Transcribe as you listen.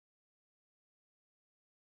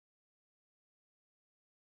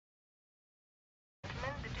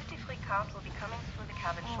account will be coming through the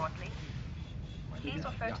cabin shortly. Please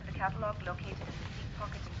refer to the catalog located in the seat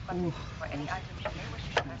pocket in front of you for any items you may wish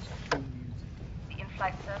to purchase. The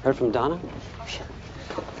in-flight service... Heard from Donna? I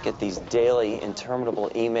get these daily, interminable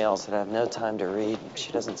emails that I have no time to read.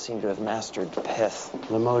 She doesn't seem to have mastered pith.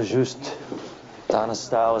 Le mot juste. Donna's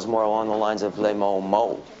style is more along the lines of le mot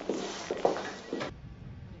mot.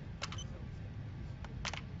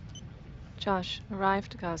 Josh,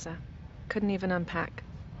 arrived Gaza. Couldn't even unpack.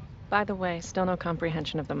 By the way, still no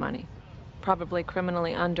comprehension of the money. Probably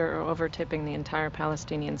criminally under or over-tipping the entire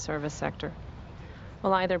Palestinian service sector.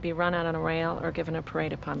 Will either be run out on a rail or given a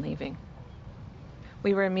parade upon leaving.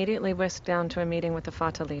 We were immediately whisked down to a meeting with the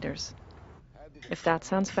Fatah leaders. If that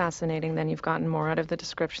sounds fascinating, then you've gotten more out of the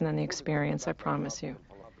description than the experience, I promise you.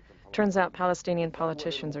 Turns out Palestinian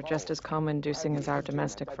politicians are just as coma-inducing as our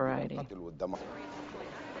domestic variety.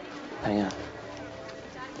 Hang on.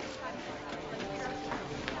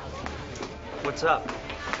 What's up?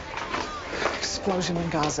 Explosion in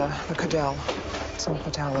Gaza, the Cadell. Some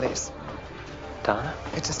fatalities. Donna?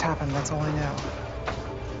 It just happened, that's all I know.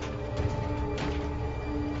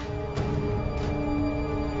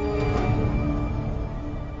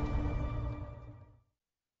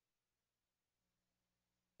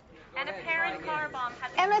 An apparent car bomb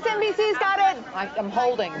has... MSNBC's got it! I'm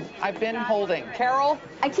holding. I've been holding. Carol?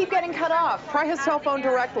 I keep getting cut off. Try his cell phone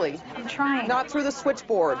directly. I'm trying. Not through the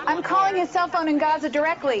switchboard. I'm calling his cell phone in Gaza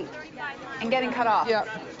directly and getting cut off. Yeah.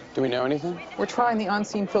 Do we know anything? We're trying the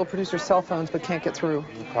on-scene Phil producer's cell phones, but can't get through.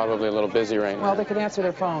 Probably a little busy right now. Well, they could answer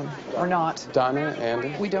their phone, or not. Donna,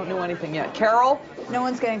 Andy? We don't know anything yet. Carol? No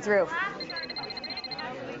one's getting through.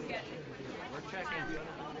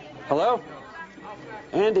 Hello?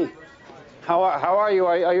 Andy, how are you?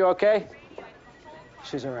 Are you okay?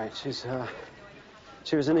 She's all right.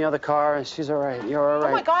 She was in the other car, and she's all right. You're all right.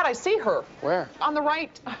 Oh, my God, I see her. Where? On the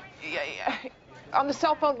right. On the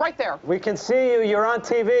cell phone, right there. We can see you. You're on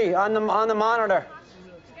TV, on the monitor.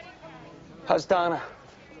 How's Donna?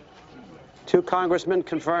 2 congressmen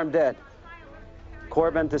confirmed dead.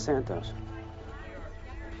 Corbin, DeSantos.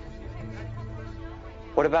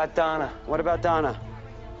 What about Donna? What about Donna?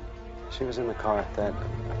 She was in the car that...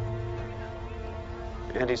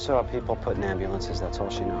 Andy saw people put in ambulances. That's all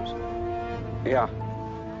she knows. Yeah.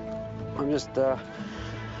 I'm just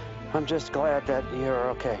glad that you're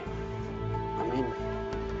okay. I mean,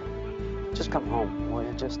 just come home, will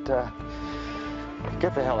you? Just,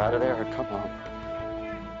 get the hell out of there or come home.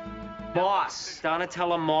 Moss.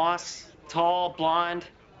 Donatella Moss. Tall, blonde.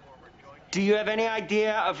 Do you have any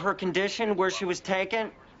idea of her condition, where she was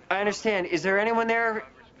taken? I understand. Is there anyone there?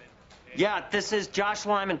 Yeah, this is Josh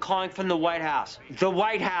Lyman calling from the White House. The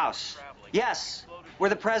White House. Yes, where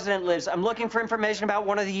the president lives. I'm looking for information about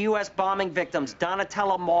one of the U.S. bombing victims,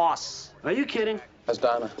 Donatella Moss. Are you kidding? How's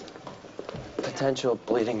Donna? Potential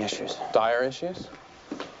bleeding issues. Dire issues?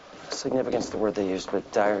 Significant's the word they used,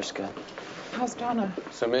 but dire's good. How's Donna?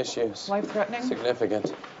 Some issues. Life-threatening?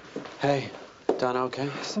 Significant. Hey, Donna okay?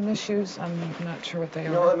 Some issues. I'm not sure what they are.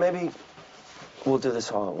 You know what, maybe we'll do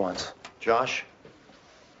this all at once. Josh?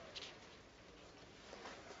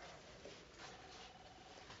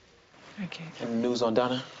 Okay. Any news on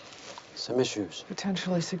Donna? Some issues.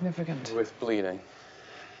 Potentially significant. With bleeding.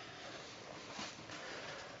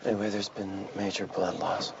 Anyway, there's been major blood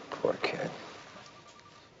loss. Poor kid.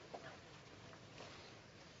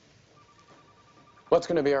 What's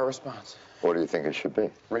going to be our response? What do you think it should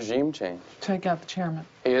be? Regime change. Take out the chairman.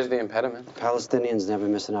 He is the impediment. Palestinians never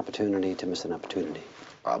miss an opportunity to miss an opportunity.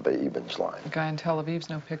 Abba Eben's line. The guy in Tel Aviv's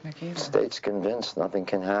no picnic either. State's convinced nothing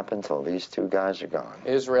can happen till these 2 guys are gone.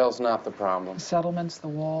 Israel's not the problem. The settlements, the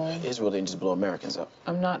wall. Israel didn't just blow Americans up.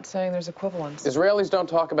 I'm not saying there's equivalence. Israelis don't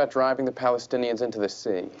talk about driving the Palestinians into the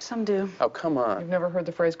sea. Some do. Oh, come on. You've never heard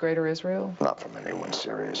the phrase Greater Israel? Not from anyone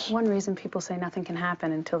serious. One reason people say nothing can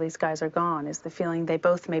happen until these guys are gone is the feeling they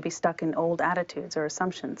both may be stuck in old attitudes or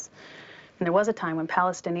assumptions. And there was a time when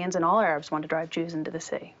Palestinians and all Arabs wanted to drive Jews into the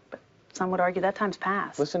sea. But some would argue that time's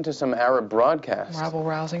past. Listen to some Arab broadcasts.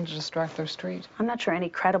 Rabble-rousing to distract their street. I'm not sure any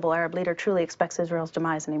credible Arab leader truly expects Israel's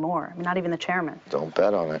demise anymore. I mean, not even the chairman. Don't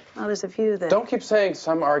bet on it. Well, there's a few that... Don't keep saying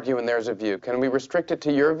some argue and there's a view. Can we restrict it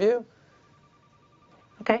to your view?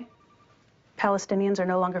 Okay. Palestinians are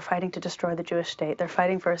no longer fighting to destroy the Jewish state. They're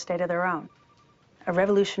fighting for a state of their own. A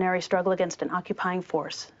revolutionary struggle against an occupying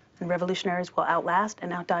force. And revolutionaries will outlast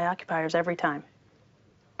and outdie occupiers every time.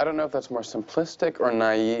 I don't know if that's more simplistic or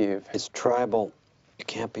naive. It's tribal. It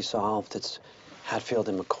can't be solved. It's Hatfield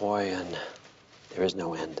and McCoy, and there is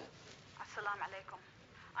no end.